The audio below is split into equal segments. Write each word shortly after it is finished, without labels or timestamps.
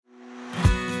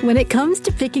When it comes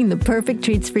to picking the perfect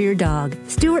treats for your dog,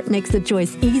 Stewart makes the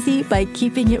choice easy by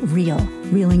keeping it real.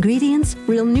 Real ingredients,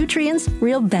 real nutrients,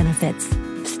 real benefits.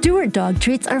 Stewart dog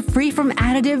treats are free from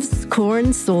additives,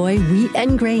 corn, soy, wheat,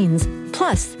 and grains.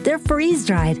 Plus, they're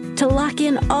freeze-dried to lock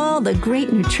in all the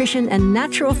great nutrition and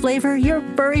natural flavor your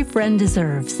furry friend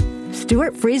deserves.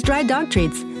 Stewart freeze-dried dog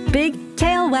treats. Big,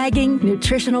 tail-wagging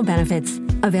nutritional benefits.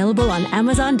 Available on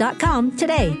Amazon.com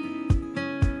today.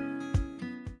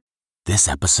 This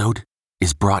episode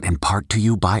is brought in part to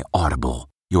you by Audible,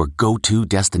 your go-to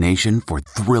destination for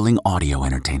thrilling audio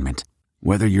entertainment.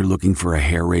 Whether you're looking for a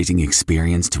hair-raising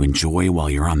experience to enjoy while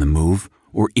you're on the move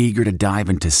or eager to dive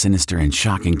into sinister and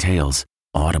shocking tales,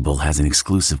 Audible has an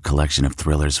exclusive collection of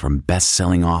thrillers from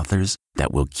best-selling authors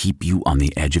that will keep you on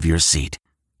the edge of your seat.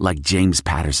 Like James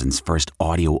Patterson's first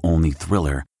audio-only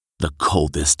thriller, The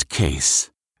Coldest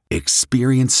Case.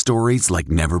 Experience stories like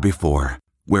never before,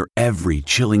 where every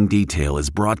chilling detail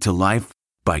is brought to life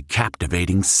by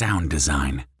captivating sound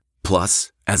design.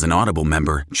 Plus, as an Audible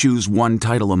member, choose one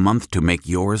title a month to make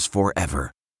yours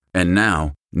forever. And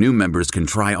now, new members can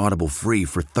try Audible free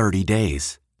for 30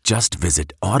 days. Just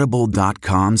visit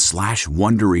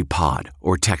audible.com/WonderyPod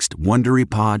or text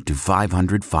WonderyPod to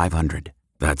 500-500.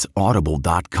 That's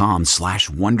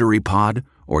audible.com/WonderyPod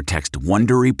or text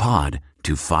WonderyPod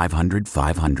to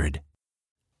 500-500.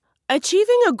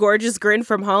 Achieving a gorgeous grin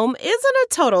from home isn't a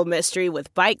total mystery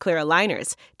with Byte Clear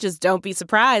aligners. Just don't be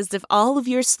surprised if all of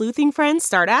your sleuthing friends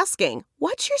start asking,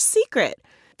 "What's your secret?"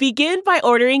 Begin by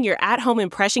ordering your at-home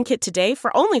impression kit today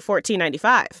for only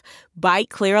 $14.95. Byte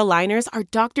Clear aligners are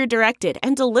doctor-directed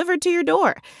and delivered to your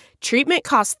door. Treatment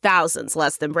costs thousands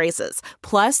less than braces.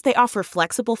 Plus, they offer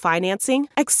flexible financing,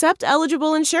 accept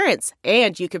eligible insurance,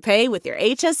 and you can pay with your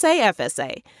HSA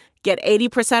FSA. Get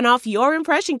 80% off your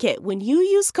impression kit when you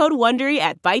use code WONDERY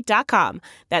at Byte.com.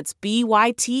 That's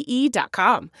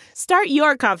BYTE.com. Start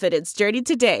your confidence journey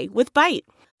today with Byte.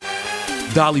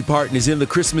 Dolly Parton is in the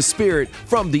Christmas spirit.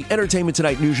 From the Entertainment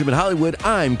Tonight newsroom in Hollywood,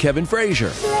 I'm Kevin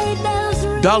Frazier.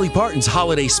 Dolly Parton's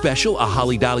holiday special, A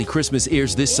Holly Dolly Christmas,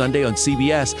 airs this Sunday on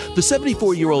CBS. The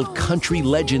 74-year-old country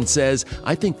legend says,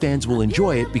 "I think fans will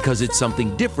enjoy it because it's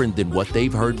something different than what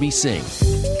they've heard me sing."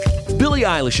 Billie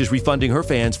Eilish is refunding her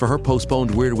fans for her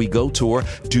postponed Where Do We Go tour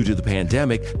due to the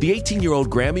pandemic. The 18-year-old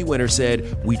Grammy winner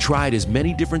said, "We tried as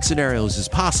many different scenarios as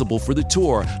possible for the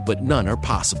tour, but none are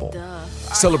possible."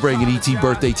 Celebrating an E.T.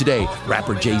 birthday today,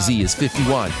 rapper Jay-Z is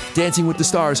 51. Dancing with the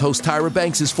Stars host Tyra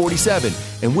Banks is 47.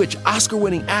 And which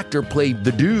Oscar-winning actor played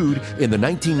the dude in the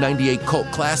 1998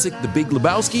 cult classic The Big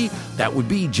Lebowski? That would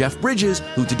be Jeff Bridges,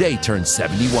 who today turns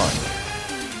 71.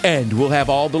 And we'll have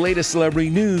all the latest celebrity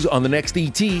news on the next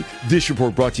ET. This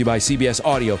report brought to you by CBS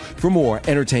Audio. For more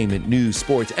entertainment, news,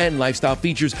 sports, and lifestyle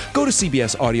features, go to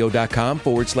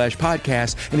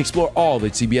cbsaudio.com/podcast and explore all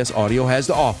that CBS Audio has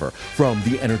to offer. From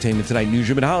the Entertainment Tonight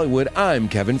newsroom in Hollywood, I'm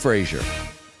Kevin Frazier.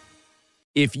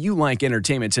 If you like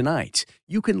Entertainment Tonight,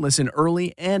 you can listen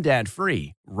early and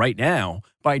ad-free right now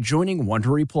by joining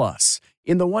Wondery Plus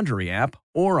in the Wondery app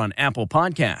or on Apple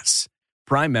Podcasts.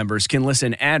 Prime members can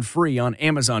listen ad-free on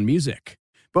Amazon Music.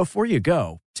 Before you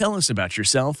go, tell us about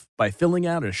yourself by filling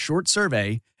out a short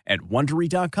survey at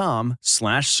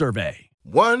Wondery.com/survey.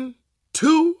 1,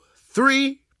 2,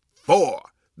 3, 4.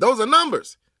 Those are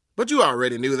numbers. But you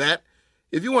already knew that.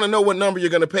 If you want to know what number you're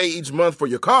going to pay each month for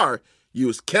your car,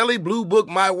 use Kelley Blue Book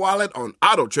My Wallet on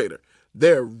AutoTrader.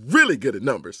 They're really good at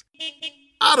numbers.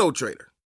 AutoTrader.